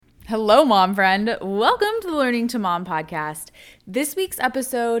Hello, mom friend. Welcome to the Learning to Mom podcast. This week's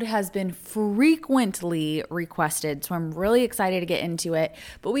episode has been frequently requested, so I'm really excited to get into it.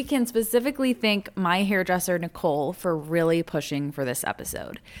 But we can specifically thank my hairdresser, Nicole, for really pushing for this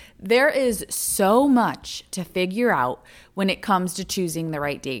episode. There is so much to figure out when it comes to choosing the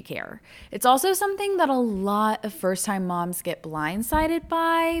right daycare. It's also something that a lot of first-time moms get blindsided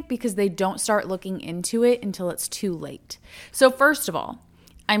by because they don't start looking into it until it's too late. So first of all,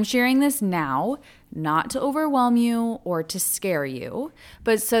 I'm sharing this now, not to overwhelm you or to scare you,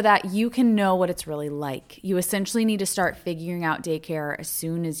 but so that you can know what it's really like. You essentially need to start figuring out daycare as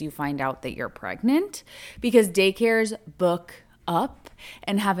soon as you find out that you're pregnant because daycares book up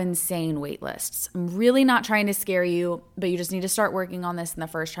and have insane wait lists. I'm really not trying to scare you, but you just need to start working on this in the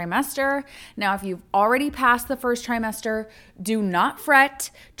first trimester. Now, if you've already passed the first trimester, do not fret.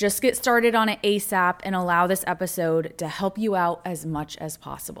 Just get started on it ASAP and allow this episode to help you out as much as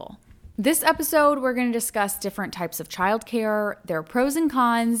possible. This episode, we're going to discuss different types of childcare, their pros and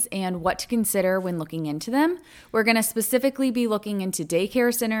cons, and what to consider when looking into them. We're going to specifically be looking into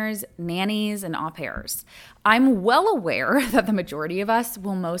daycare centers, nannies, and au pairs. I'm well aware that the majority of us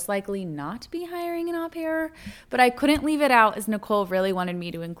will most likely not be hiring an au pair, but I couldn't leave it out as Nicole really wanted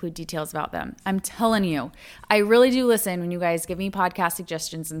me to include details about them. I'm telling you, I really do listen when you guys give me podcast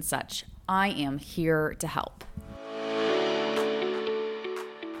suggestions and such. I am here to help.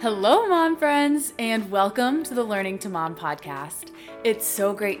 Hello, mom friends, and welcome to the Learning to Mom podcast. It's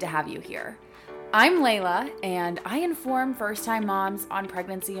so great to have you here. I'm Layla, and I inform first-time moms on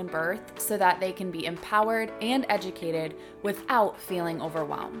pregnancy and birth so that they can be empowered and educated without feeling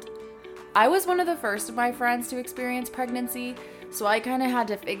overwhelmed. I was one of the first of my friends to experience pregnancy, so I kind of had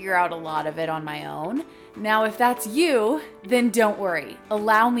to figure out a lot of it on my own. Now, if that's you, then don't worry.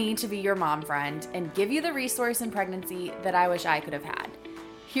 Allow me to be your mom friend and give you the resource in pregnancy that I wish I could have had.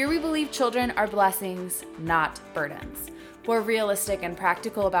 Here we believe children are blessings, not burdens. We're realistic and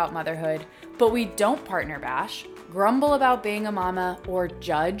practical about motherhood, but we don't partner bash, grumble about being a mama, or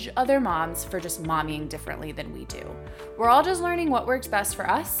judge other moms for just mommying differently than we do. We're all just learning what works best for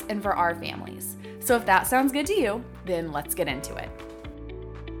us and for our families. So if that sounds good to you, then let's get into it.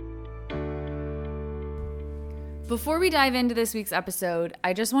 Before we dive into this week's episode,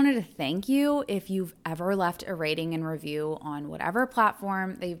 I just wanted to thank you if you've ever left a rating and review on whatever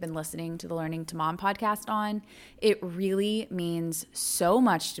platform that you've been listening to the Learning to Mom podcast on. It really means so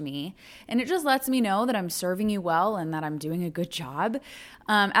much to me, and it just lets me know that I'm serving you well and that I'm doing a good job.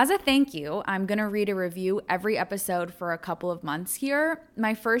 As a thank you, I'm going to read a review every episode for a couple of months here.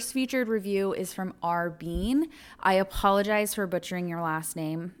 My first featured review is from R. Bean. I apologize for butchering your last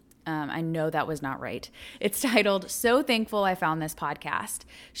name. I know that was not right. It's titled, "So Thankful I Found This Podcast."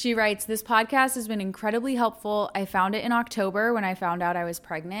 She writes, "This podcast has been incredibly helpful. I found it in October when I found out I was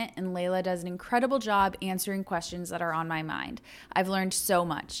pregnant, and Layla does an incredible job answering questions that are on my mind. I've learned so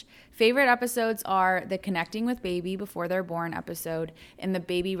much. Favorite episodes are the Connecting with Baby Before They're Born episode and the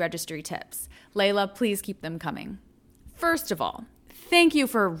Baby Registry Tips. Layla, please keep them coming." First of all, thank you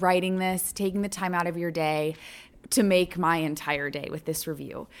for writing this, taking the time out of your day to make my entire day with this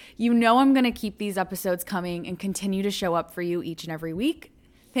review. You know I'm going to keep these episodes coming and continue to show up for you each and every week.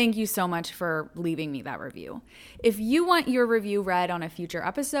 Thank you so much for leaving me that review. If you want your review read on a future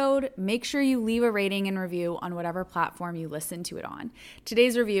episode, make sure you leave a rating and review on whatever platform you listen to it on.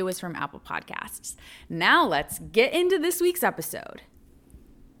 Today's review is from Apple Podcasts. Now let's get into this week's episode.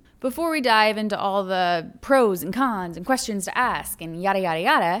 Before we dive into all the pros and cons and questions to ask and yada, yada,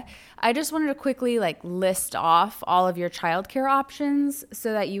 yada, I just wanted to quickly list off all of your childcare options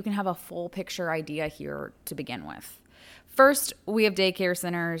so that you can have a full picture idea here to begin with. First, we have daycare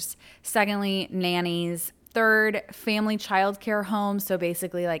centers. Secondly, nannies. Third, family childcare homes, so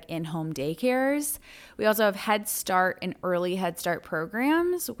basically in-home daycares. We also have Head Start and Early Head Start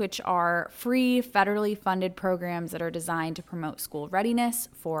programs, which are free, federally funded programs that are designed to promote school readiness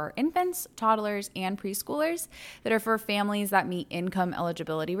for infants, toddlers, and preschoolers that are for families that meet income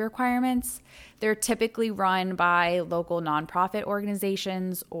eligibility requirements. They're typically run by local nonprofit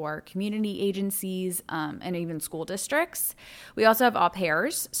organizations or community agencies and even school districts. We also have au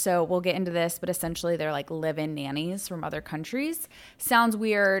pairs, so we'll get into this, but essentially they're live-in nannies from other countries. Sounds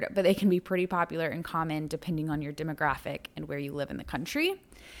weird, but they can be pretty popular and common depending on your demographic and where you live in the country.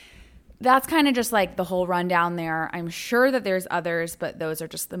 That's kind of just the whole rundown there. I'm sure that there's others, but those are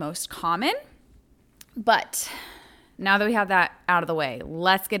just the most common. But now that we have that out of the way,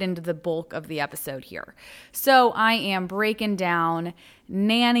 let's get into the bulk of the episode here. So I am breaking down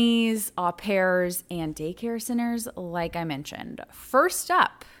nannies, au pairs, and daycare centers like I mentioned. First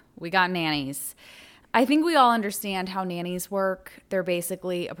up, we got nannies. I think we all understand how nannies work. They're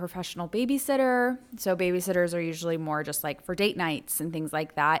basically a professional babysitter. So babysitters are usually more just like for date nights and things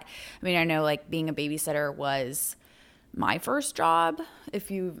like that. I mean, I know like being a babysitter was my first job, if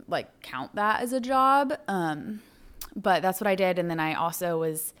you like count that as a job. But that's what I did. And then I also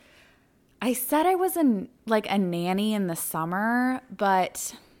I said I was a nanny in the summer,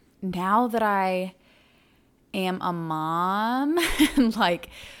 but now that I am a mom and like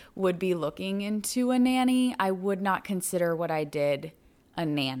would be looking into a nanny, I would not consider what I did a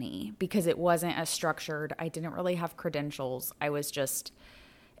nanny because it wasn't as structured. I didn't really have credentials. I was just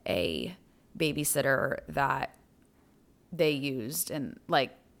a babysitter that they used and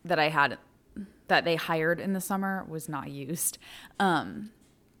like that they hired in the summer was not used.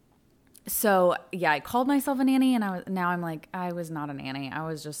 So yeah, I called myself a nanny and I was not a nanny. I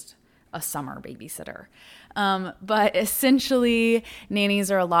was just a summer babysitter. But essentially, nannies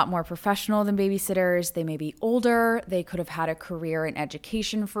are a lot more professional than babysitters. They may be older. They could have had a career in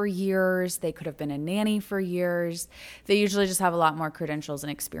education for years. They could have been a nanny for years. They usually just have a lot more credentials and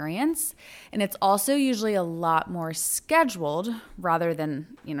experience. And it's also usually a lot more scheduled rather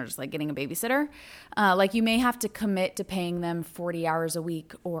than, just like getting a babysitter. Like you may have to commit to paying them 40 hours a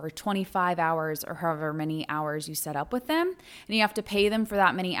week or 25 hours or however many hours you set up with them. And you have to pay them for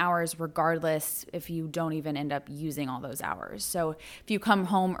that many hours regardless if you don't even end up using all those hours. So if you come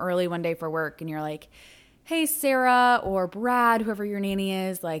home early one day for work and you're like, hey, Sarah or Brad, whoever your nanny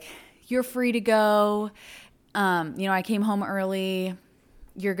is, like you're free to go. I came home early.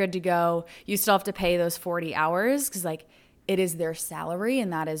 You're good to go. You still have to pay those 40 hours because like it is their salary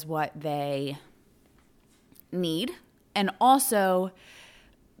and that is what they need. And also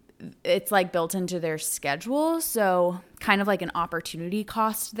it's like built into their schedule. So kind of like an opportunity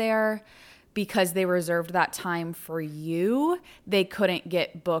cost there because they reserved that time for you. They couldn't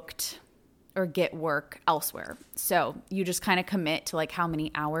get booked or get work elsewhere. So you just kind of commit to like how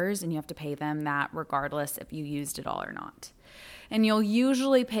many hours and you have to pay them that regardless if you used it all or not. And you'll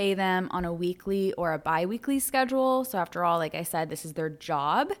usually pay them on a weekly or a bi-weekly schedule. So after all, like I said, this is their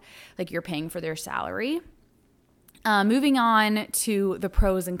job. Like you're paying for their salary. Moving on to the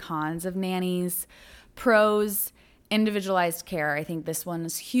pros and cons of nannies. Pros, individualized care. I think this one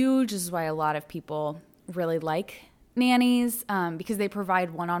is huge. This is why a lot of people really like nannies because they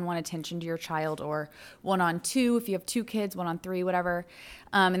provide one-on-one attention to your child or one-on-two if you have 2 kids, 1-on-3, whatever.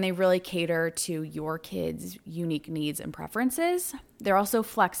 And they really cater to your kids' unique needs and preferences. They're also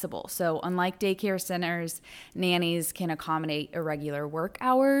flexible. So unlike daycare centers, nannies can accommodate irregular work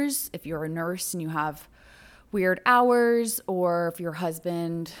hours. If you're a nurse and you have weird hours, or if your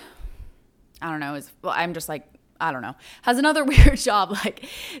husband, has another weird job, like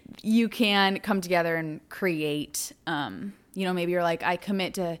you can come together and create, maybe you're like, I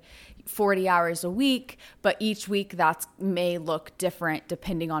commit to 40 hours a week, but each week that may look different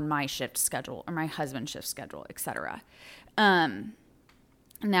depending on my shift schedule or my husband's shift schedule, etc.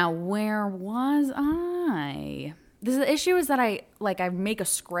 Now, where was I? The issue is that I make a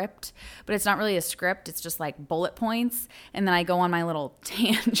script, but it's not really a script. It's just like bullet points. And then I go on my little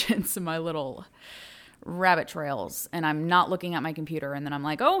tangents and my little rabbit trails, and I'm not looking at my computer. And then I'm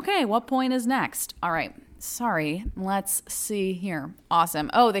like, oh, okay, what point is next? All right. Sorry. Let's see here.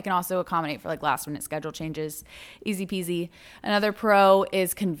 Awesome. Oh, they can also accommodate for like last minute schedule changes. Easy peasy. Another pro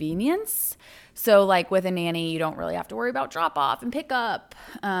is convenience. So like with a nanny, you don't really have to worry about drop off and pick up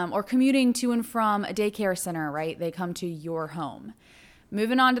or commuting to and from a daycare center, right? They come to your home.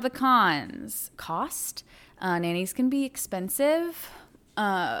 Moving on to the cons. Cost. Nannies can be expensive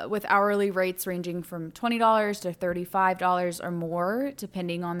with hourly rates ranging from $20 to $35 or more,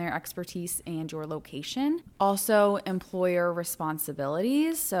 depending on their expertise and your location. Also, employer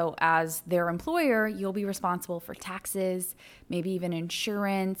responsibilities. So as their employer, you'll be responsible for taxes, maybe even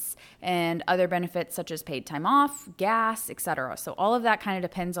insurance and other benefits such as paid time off, gas, etc. So all of that kind of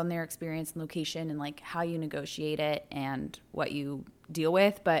depends on their experience and location and like how you negotiate it and what you deal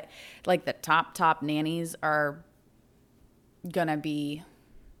with. But like the top nannies are gonna be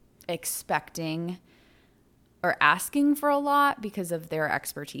expecting or asking for a lot because of their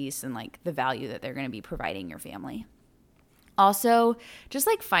expertise and like the value that they're going to be providing your family. Also, just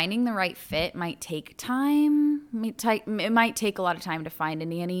like finding the right fit might take time. It might take a lot of time to find a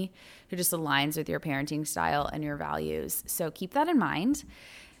nanny who just aligns with your parenting style and your values. So keep that in mind.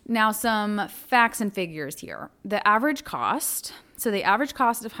 Now, some facts and figures here. The average cost. So the average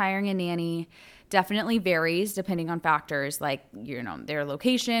cost of hiring a nanny definitely varies depending on factors like, their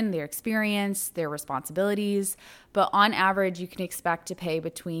location, their experience, their responsibilities. But on average, you can expect to pay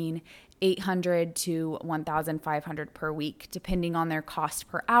between $800 to $1,500 per week, depending on their cost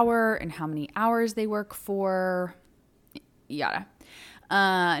per hour and how many hours they work for, yada.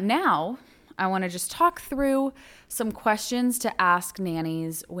 Now, I want to just talk through some questions to ask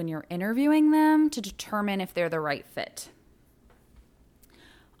nannies when you're interviewing them to determine if they're the right fit.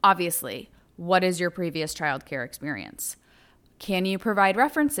 Obviously, what is your previous childcare experience? Can you provide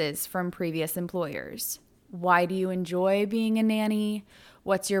references from previous employers? Why do you enjoy being a nanny?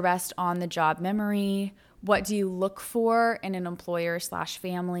 What's your best on-the-job memory? What do you look for in an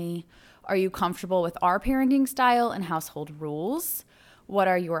employer/family? Are you comfortable with our parenting style and household rules? What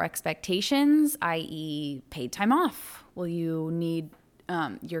are your expectations, i.e. paid time off? Will you need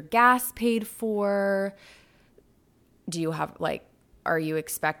your gas paid for? Do you have are you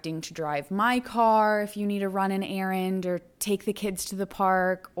expecting to drive my car if you need to run an errand or take the kids to the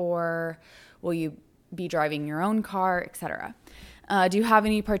park? Or will you be driving your own car, etc.? Do you have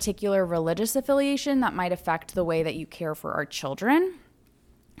any particular religious affiliation that might affect the way that you care for our children?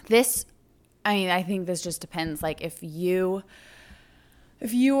 I think this just depends. If you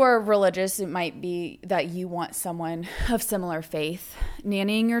are religious, it might be that you want someone of similar faith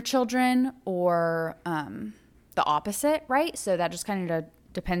nannying your children, or the opposite, right? So that just kind of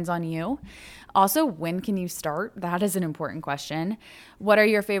depends on you. Also, when can you start? That is an important question. What are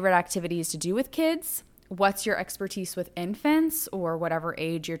your favorite activities to do with kids? What's your expertise with infants or whatever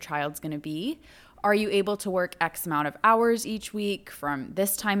age your child's going to be? Are you able to work X amount of hours each week from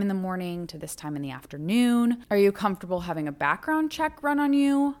this time in the morning to this time in the afternoon? Are you comfortable having a background check run on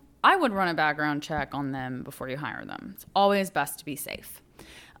you? I would run a background check on them before you hire them. It's always best to be safe.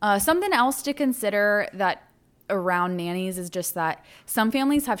 Something else to consider that around nannies is just that some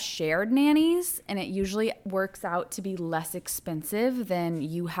families have shared nannies, and it usually works out to be less expensive than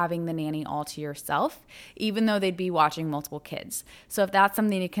you having the nanny all to yourself, even though they'd be watching multiple kids. So if that's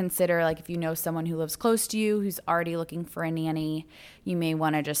something to consider, if you know someone who lives close to you who's already looking for a nanny, you may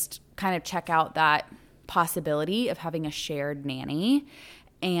want to just kind of check out that possibility of having a shared nanny.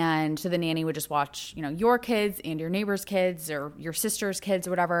 And so the nanny would just watch, your kids and your neighbor's kids or your sister's kids or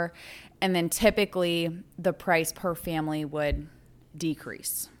whatever. And then typically the price per family would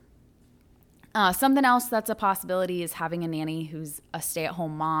decrease. Something else that's a possibility is having a nanny who's a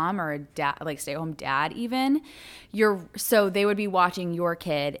stay-at-home mom or a dad, stay-at-home dad even. So they would be watching your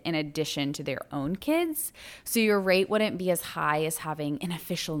kid in addition to their own kids. So your rate wouldn't be as high as having an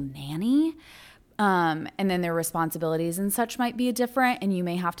official nanny. And then their responsibilities and such might be different, and you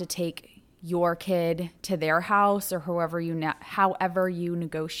may have to take your kid to their house or however you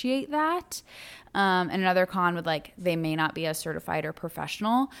negotiate that. And another con would they may not be as certified or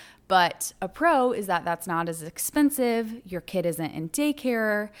professional, but a pro is that that's not as expensive. Your kid isn't in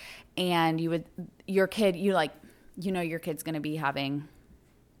daycare, and your kid's going to be having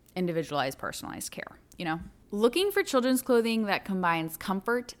individualized, personalized care, Looking for children's clothing that combines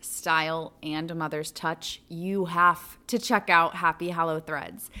comfort, style, and a mother's touch, you have to check out Happy Hallow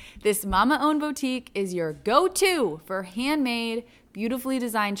Threads. This mama-owned boutique is your go-to for handmade, beautifully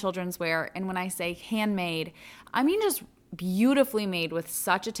designed children's wear. And when I say handmade, I mean just beautifully made with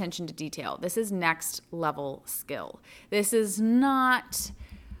such attention to detail. This is next level skill. This is not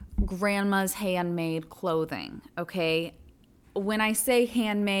grandma's handmade clothing, okay? When I say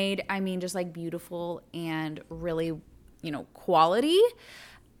handmade, I mean just beautiful and really, quality.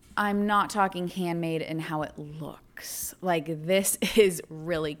 I'm not talking handmade in how it looks. This is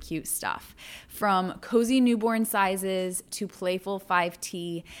really cute stuff. From cozy newborn sizes to playful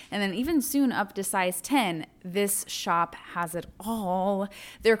 5T, and then even soon up to size 10, this shop has it all.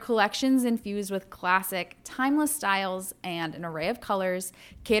 Their collections infused with classic, timeless styles and an array of colors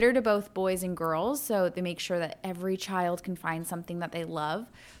cater to both boys and girls, so they make sure that every child can find something that they love.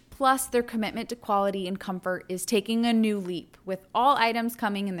 Plus, their commitment to quality and comfort is taking a new leap, with all items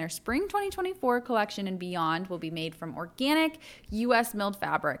coming in their spring 2024 collection and beyond will be made from organic U.S. milled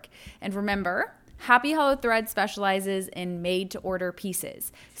fabric. And remember, Happy Hallow Threads specializes in made-to-order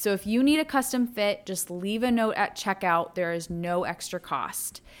pieces. So if you need a custom fit, just leave a note at checkout. There is no extra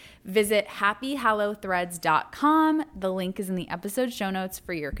cost. Visit happyhallowthreads.com. The link is in the episode show notes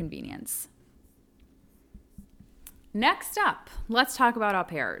for your convenience. Next up, let's talk about au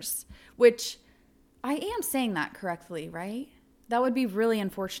pairs, which I am saying that correctly, right? That would be really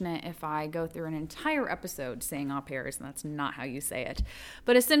unfortunate if I go through an entire episode saying au pairs, and that's not how you say it.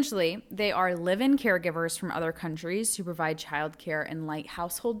 But essentially, they are live-in caregivers from other countries who provide childcare and light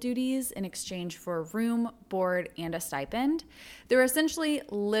household duties in exchange for a room, board, and a stipend. They're essentially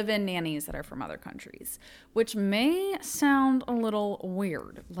live-in nannies that are from other countries, which may sound a little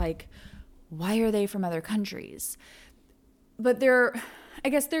weird. Why are they from other countries? But I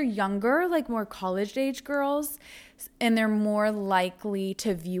guess they're younger, like more college age girls, and they're more likely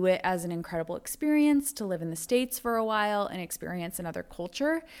to view it as an incredible experience to live in the States for a while and experience another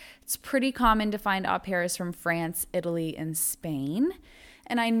culture. It's pretty common to find au pairs from France, Italy, and Spain.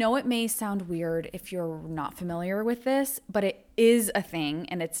 And I know it may sound weird if you're not familiar with this, but it is a thing,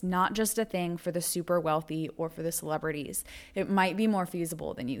 and it's not just a thing for the super wealthy or for the celebrities. It might be more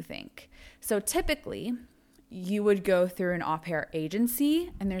feasible than you think. So typically, you would go through an au pair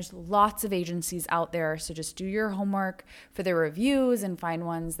agency, and there's lots of agencies out there. So just do your homework for the reviews and find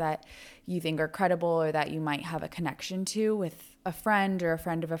ones that you think are credible or that you might have a connection to with a friend or a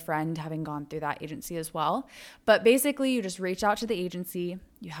friend of a friend having gone through that agency as well. But basically, you just reach out to the agency,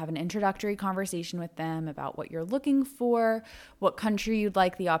 you have an introductory conversation with them about what you're looking for, what country you'd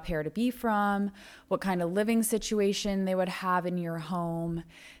like the au pair to be from, what kind of living situation they would have in your home.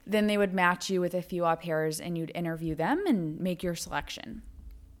 Then they would match you with a few au pairs and you'd interview them and make your selection.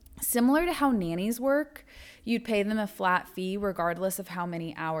 Similar to how nannies work, you'd pay them a flat fee regardless of how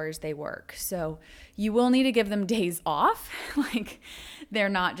many hours they work. So you will need to give them days off. Like they're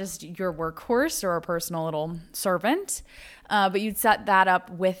not just your workhorse or a personal little servant, but you'd set that up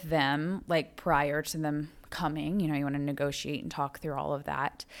with them like prior to them coming. You want to negotiate and talk through all of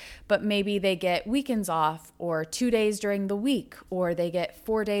that. But maybe they get weekends off or 2 days during the week, or they get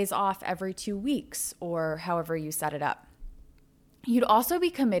 4 days off every 2 weeks, or however you set it up. You'd also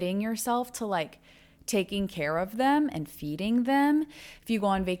be committing yourself to like taking care of them and feeding them. If you go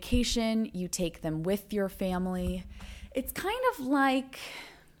on vacation, you take them with your family. It's kind of like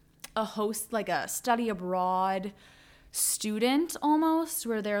a host, like a study abroad student almost,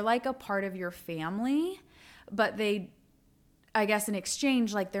 where they're like a part of your family, but they, I guess in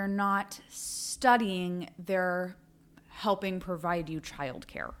exchange, like they're not studying, they're helping provide you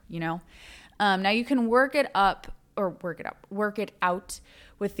childcare, Now you can work it out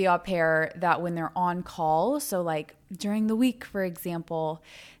with the au pair that when they're on call, so like during the week, for example,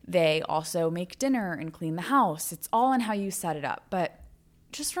 they also make dinner and clean the house. It's all in how you set it up. But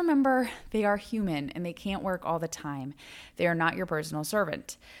just remember, they are human and they can't work all the time. They are not your personal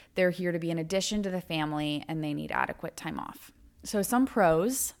servant. They're here to be an addition to the family and they need adequate time off. So some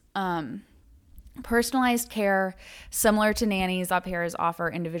pros, personalized care. Similar to nannies, au pairs offer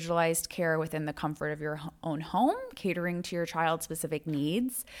individualized care within the comfort of your own home, catering to your child's specific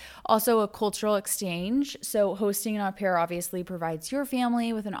needs. Also a cultural exchange. So hosting an au pair obviously provides your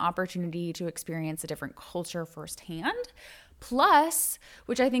family with an opportunity to experience a different culture firsthand. Plus,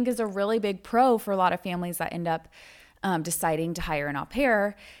 which I think is a really big pro for a lot of families that end up deciding to hire an au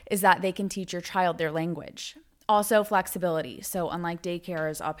pair, is that they can teach your child their language. Also flexibility. So unlike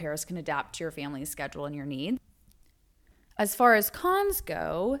daycares, au pairs can adapt to your family's schedule and your needs. As far as cons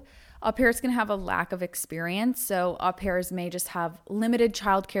go, au pairs can have a lack of experience. So au pairs may just have limited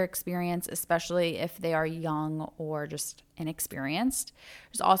childcare experience, especially if they are young or just inexperienced.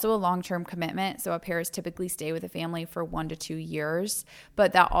 There's also a long-term commitment. So au pairs typically stay with a family for 1 to 2 years,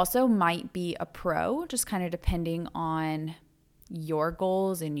 but that also might be a pro, just kind of depending on your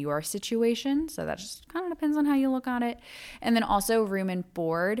goals and your situation. So that just kind of depends on how you look at it. And then also room and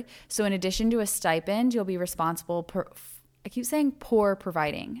board. So in addition to a stipend, you'll be responsible I keep saying for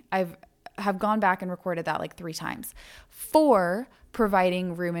providing. Have gone back and recorded that like 3 times. For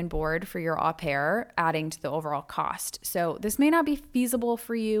providing room and board for your au pair, adding to the overall cost. So this may not be feasible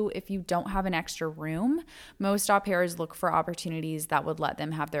for you if you don't have an extra room. Most au pairs look for opportunities that would let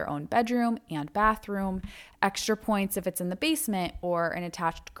them have their own bedroom and bathroom, extra points if it's in the basement or an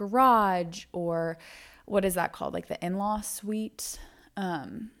attached garage, or what is that called? Like the in-law suite.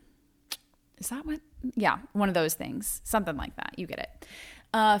 Is that what? Yeah, one of those things. Something like that. You get it.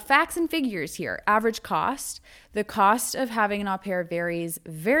 Facts and figures here. Average cost. The cost of having an au pair varies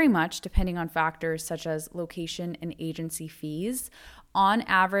very much depending on factors such as location and agency fees. On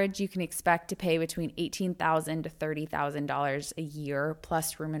average, you can expect to pay between $18,000 to $30,000 a year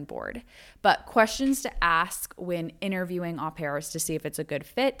plus room and board. But questions to ask when interviewing au pairs to see if it's a good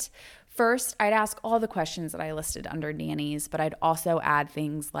fit. First, I'd ask all the questions that I listed under nannies, but I'd also add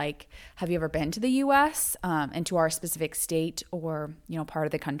things like, have you ever been to the U.S. And to our specific state or, part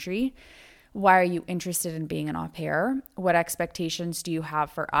of the country? Why are you interested in being an au pair? What expectations do you have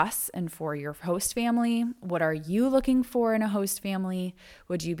for us and for your host family? What are you looking for in a host family?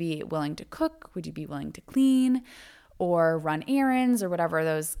 Would you be willing to cook? Would you be willing to clean or run errands or whatever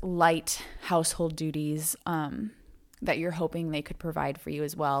those light household duties that you're hoping they could provide for you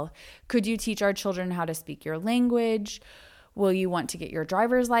as well? Could you teach our children how to speak your language? Will you want to get your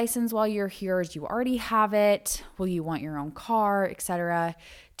driver's license while you're here? Do you already have it? Will you want your own car, etc.?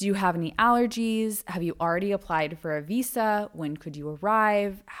 Do you have any allergies? Have you already applied for a visa? When could you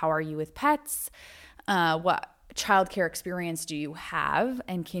arrive? How are you with pets? What childcare experience do you have?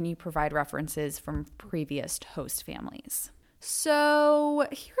 And can you provide references from previous host families? So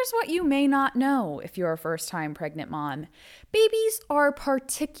here's what you may not know if you're a first-time pregnant mom. Babies are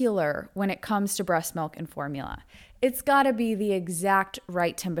particular when it comes to breast milk and formula. It's got to be the exact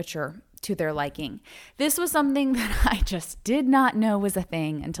right temperature to their liking. This was something that I just did not know was a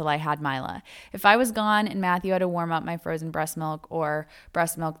thing until I had Mila. If I was gone and Matthew had to warm up my frozen breast milk or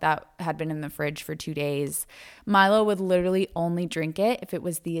breast milk that had been in the fridge for 2 days, Milo would literally only drink it if it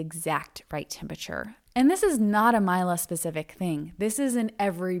was the exact right temperature. And this is not a Mila specific thing. This is an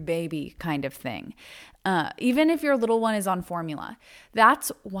every baby kind of thing. Even if your little one is on formula.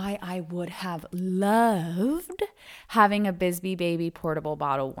 That's why I would have loved having a Bisbee Baby portable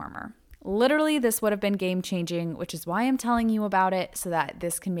bottle warmer. Literally, this would have been game-changing, which is why I'm telling you about it, so that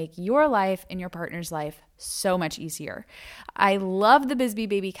this can make your life and your partner's life so much easier. I love the Bisbee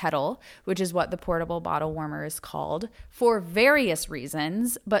Baby Kettle, which is what the portable bottle warmer is called, for various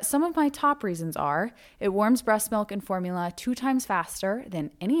reasons, but some of my top reasons are it warms breast milk and formula 2 times faster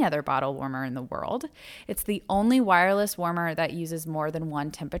than any other bottle warmer in the world. It's the only wireless warmer that uses more than 1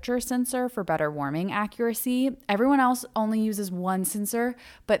 temperature sensor for better warming accuracy. Everyone else only uses 1 sensor,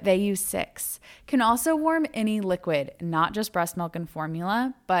 but they use 6. Can also warm any liquid, not just breast milk and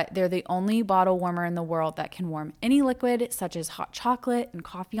formula, but they're the only bottle warmer in the world that can warm any liquid, such as hot chocolate and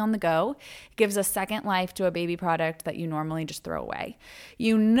coffee on the go. It gives a second life to a baby product that you normally just throw away.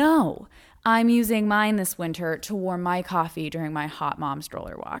 You know, I'm using mine this winter to warm my coffee during my hot mom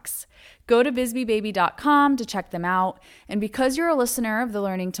stroller walks. Go to bisbeebaby.com to check them out. And because you're a listener of the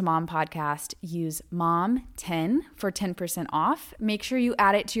Learning to Mom podcast, use MOM10 for 10% off. Make sure you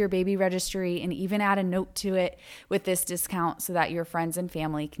add it to your baby registry and even add a note to it with this discount so that your friends and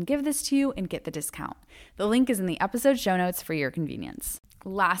family can give this to you and get the discount. The link is in the episode show notes for your convenience.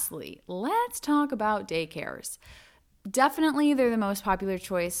 Lastly, let's talk about daycares. Definitely, they're the most popular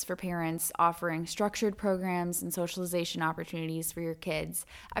choice for parents, offering structured programs and socialization opportunities for your kids.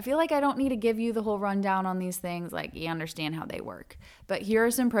 I feel like I don't need to give you the whole rundown on these things, like you understand how they work. But here are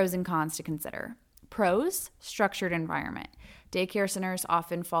some pros and cons to consider. Pros, structured environment. Daycare centers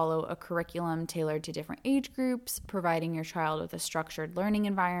often follow a curriculum tailored to different age groups, providing your child with a structured learning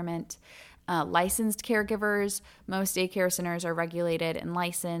environment. Licensed caregivers. Most daycare centers are regulated and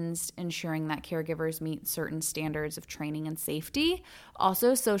licensed, ensuring that caregivers meet certain standards of training and safety.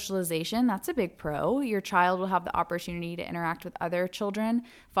 Also, socialization, that's a big pro. Your child will have the opportunity to interact with other children,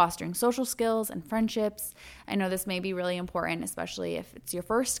 fostering social skills and friendships. I know this may be really important, especially if it's your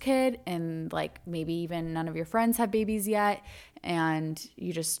first kid and like maybe even none of your friends have babies yet and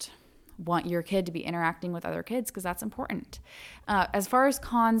you just want your kid to be interacting with other kids because that's important. As far as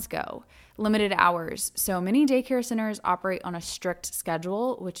cons go, limited hours. So many daycare centers operate on a strict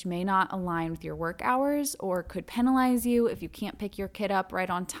schedule, which may not align with your work hours or could penalize you if you can't pick your kid up right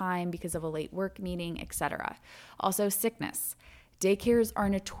on time because of a late work meeting, etc. Also, sickness. Daycares are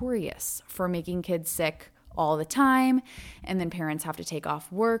notorious for making kids sick all the time, and then parents have to take off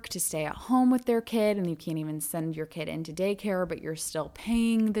work to stay at home with their kid, and you can't even send your kid into daycare, but you're still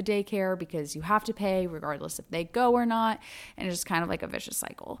paying the daycare because you have to pay regardless if they go or not, and it's just kind of like a vicious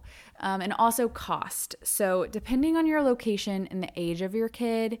cycle. And also cost. So depending on your location and the age of your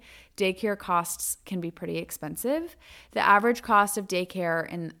kid, daycare costs can be pretty expensive. The average cost of daycare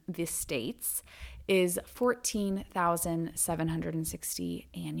in the States is $14,760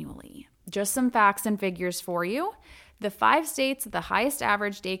 annually. Just some facts and figures for you. The 5 states with the highest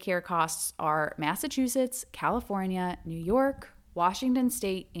average daycare costs are Massachusetts, California, New York, Washington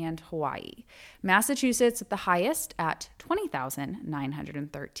State, and Hawaii. Massachusetts with the highest at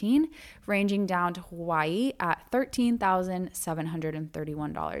 $20,913, ranging down to Hawaii at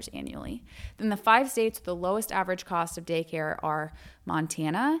 $13,731 annually. Then the 5 states with the lowest average cost of daycare are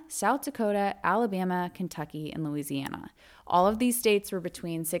Montana, South Dakota, Alabama, Kentucky, and Louisiana. All of these states were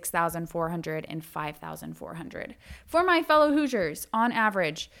between $6,400 and $5,400. For my fellow Hoosiers, on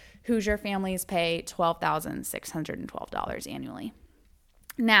average, Hoosier families pay $12,612 annually.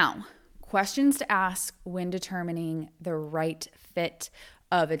 Now, questions to ask when determining the right fit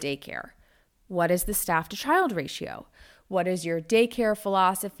of a daycare. What is the staff to child ratio? What is your daycare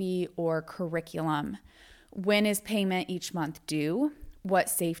philosophy or curriculum? When is payment each month due? What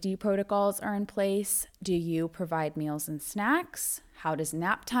safety protocols are in place? Do you provide meals and snacks? How does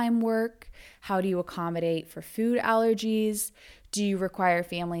nap time work? How do you accommodate for food allergies? Do you require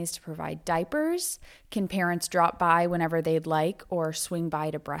families to provide diapers? Can parents drop by whenever they'd like or swing by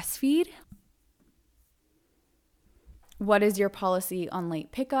to breastfeed? What is your policy on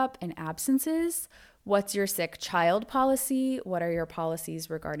late pickup and absences? What's your sick child policy? What are your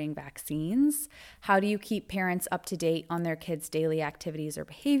policies regarding vaccines? How do you keep parents up to date on their kids' daily activities or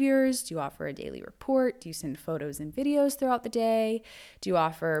behaviors? Do you offer a daily report? Do you send photos and videos throughout the day? Do you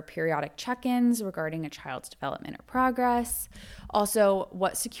offer periodic check-ins regarding a child's development or progress? Also,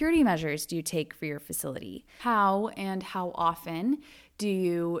 what security measures do you take for your facility? How and how often do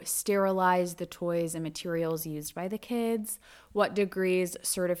you sterilize the toys and materials used by the kids? What degrees,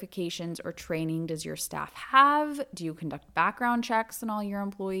 certifications, or training does your staff have? Do you conduct background checks on all your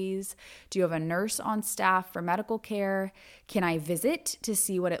employees? Do you have a nurse on staff for medical care? Can I visit to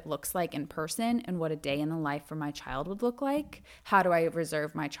see what it looks like in person and what a day in the life for my child would look like? How do I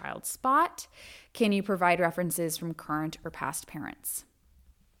reserve my child's spot? Can you provide references from current or past parents?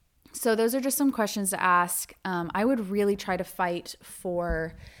 So those are just some questions to ask. I would really try to fight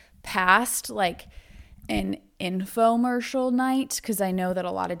for past like an infomercial night, because I know that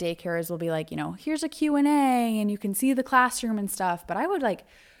a lot of daycares will be like, here's a Q&A and you can see the classroom and stuff. But I would like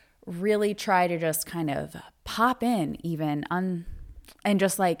really try to just kind of pop in and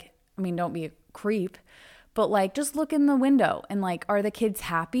just like, don't be a creep, but like just look in the window and like, are the kids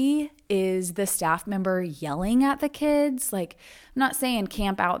happy? Is the staff member yelling at the kids? Like, I'm not saying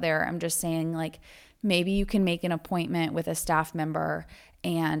camp out there. I'm just saying like maybe you can make an appointment with a staff member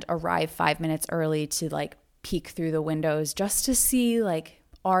and arrive 5 minutes early to like peek through the windows just to see like,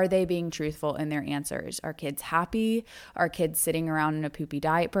 are they being truthful in their answers? Are kids happy? Are kids sitting around in a poopy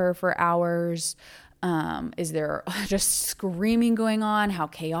diaper for hours? Is there just screaming going on? How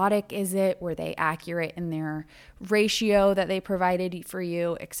chaotic is it? Were they accurate in their ratio that they provided for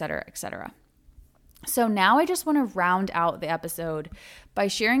you, et cetera, et cetera. So now I just want to round out the episode by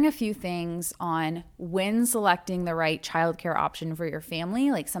sharing a few things on when selecting the right childcare option for your family,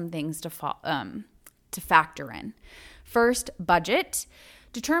 like some things to factor in. First, budget.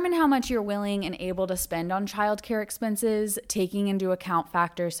 Determine how much you're willing and able to spend on childcare expenses, taking into account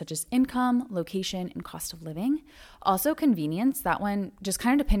factors such as income, location, and cost of living. Also, convenience. That one, just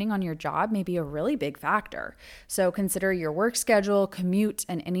kind of depending on your job, may be a really big factor. So consider your work schedule, commute,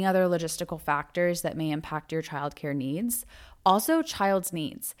 and any other logistical factors that may impact your childcare needs. Also, child's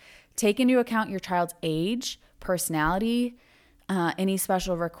needs. Take into account your child's age, personality, any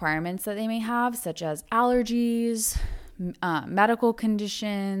special requirements that they may have, such as allergies, medical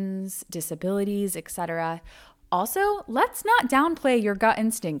conditions, disabilities, etc. Also, let's not downplay your gut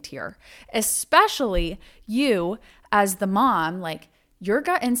instinct here, especially you as the mom. Like, your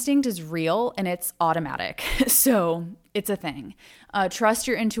gut instinct is real and it's automatic. So it's a thing. Trust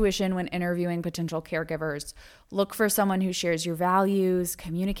your intuition when interviewing potential caregivers. Look for someone who shares your values,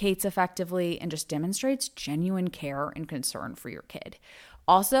 communicates effectively, and just demonstrates genuine care and concern for your kid.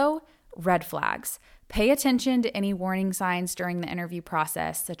 Also, red flags. Pay attention to any warning signs during the interview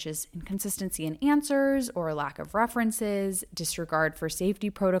process, such as inconsistency in answers or lack of references, disregard for safety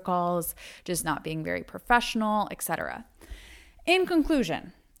protocols, just not being very professional, etc. In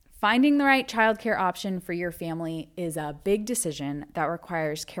conclusion, finding the right childcare option for your family is a big decision that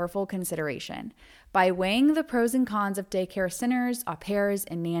requires careful consideration. By weighing the pros and cons of daycare centers, au pairs,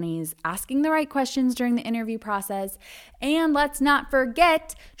 and nannies, asking the right questions during the interview process, and let's not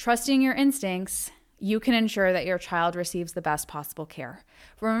forget trusting your instincts, you can ensure that your child receives the best possible care.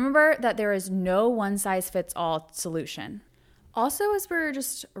 Remember that there is no one-size-fits-all solution. Also, as we're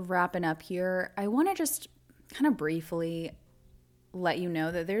just wrapping up here, I want to just kind of briefly let you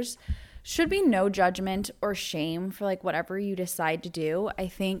know that there's should be no judgment or shame for like whatever you decide to do. I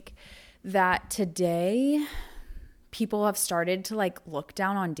think that today people have started to like look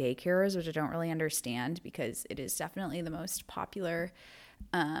down on daycares, which I don't really understand because it is definitely the most popular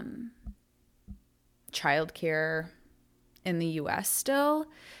childcare in the US still.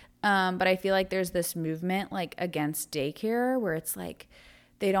 But I feel like there's this movement like against daycare where it's like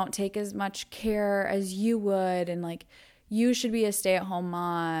they don't take as much care as you would, and like you should be a stay-at-home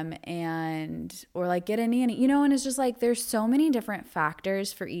mom or like get a nanny, and it's just like there's so many different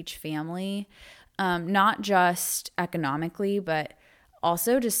factors for each family, not just economically, but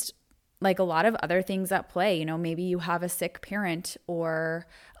also just like a lot of other things at play. Maybe you have a sick parent or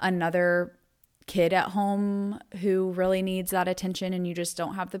another kid at home who really needs that attention and you just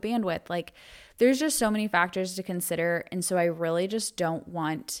don't have the bandwidth. Like, there's just so many factors to consider. And so I really just don't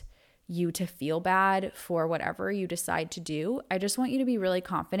want you to feel bad for whatever you decide to do. I just want you to be really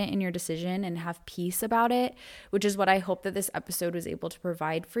confident in your decision and have peace about it, which is what I hope that this episode was able to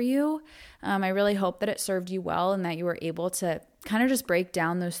provide for you. I really hope that it served you well and that you were able to kind of just break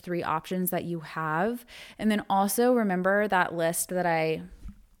down those 3 options that you have. And then also remember that list that I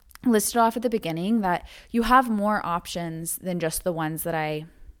listed off at the beginning, that you have more options than just the ones that I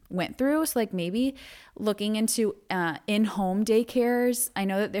went through. So like maybe looking into in-home daycares. I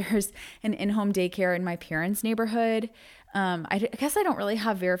know that there's an in-home daycare in my parents' neighborhood. I guess I don't really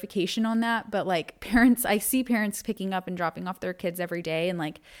have verification on that, but like I see parents picking up and dropping off their kids every day. And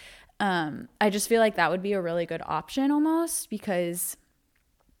like, I just feel like that would be a really good option almost, because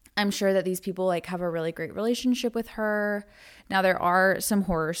I'm sure that these people like have a really great relationship with her. Now there are some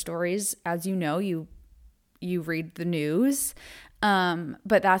horror stories, as you know, you read the news.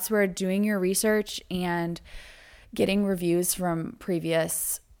 But that's where doing your research and getting reviews from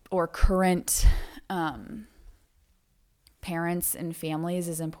previous or current parents and families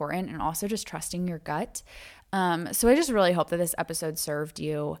is important, and also just trusting your gut. So I just really hope that this episode served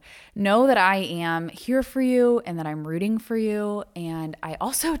you. Know that I am here for you and that I'm rooting for you. And I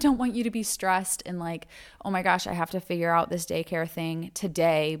also don't want you to be stressed and like, oh my gosh, I have to figure out this daycare thing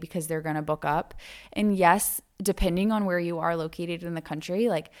today because they're going to book up. And yes, depending on where you are located in the country,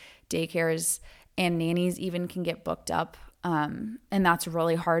 like daycares and nannies even can get booked up. And that's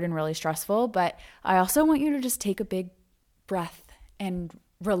really hard and really stressful. But I also want you to just take a big breath and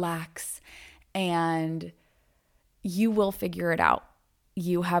relax, and you will figure it out.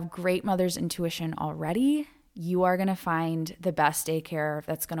 You have great mother's intuition already. You are going to find the best daycare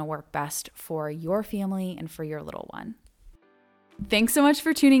that's going to work best for your family and for your little one. Thanks so much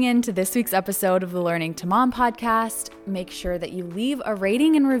for tuning in to this week's episode of the Learning to Mom podcast. Make sure that you leave a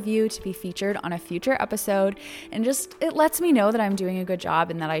rating and review to be featured on a future episode. And it lets me know that I'm doing a good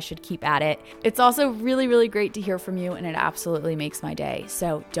job and that I should keep at it. It's also really, really great to hear from you, and it absolutely makes my day.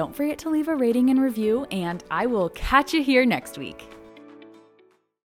 So don't forget to leave a rating and review, and I will catch you here next week.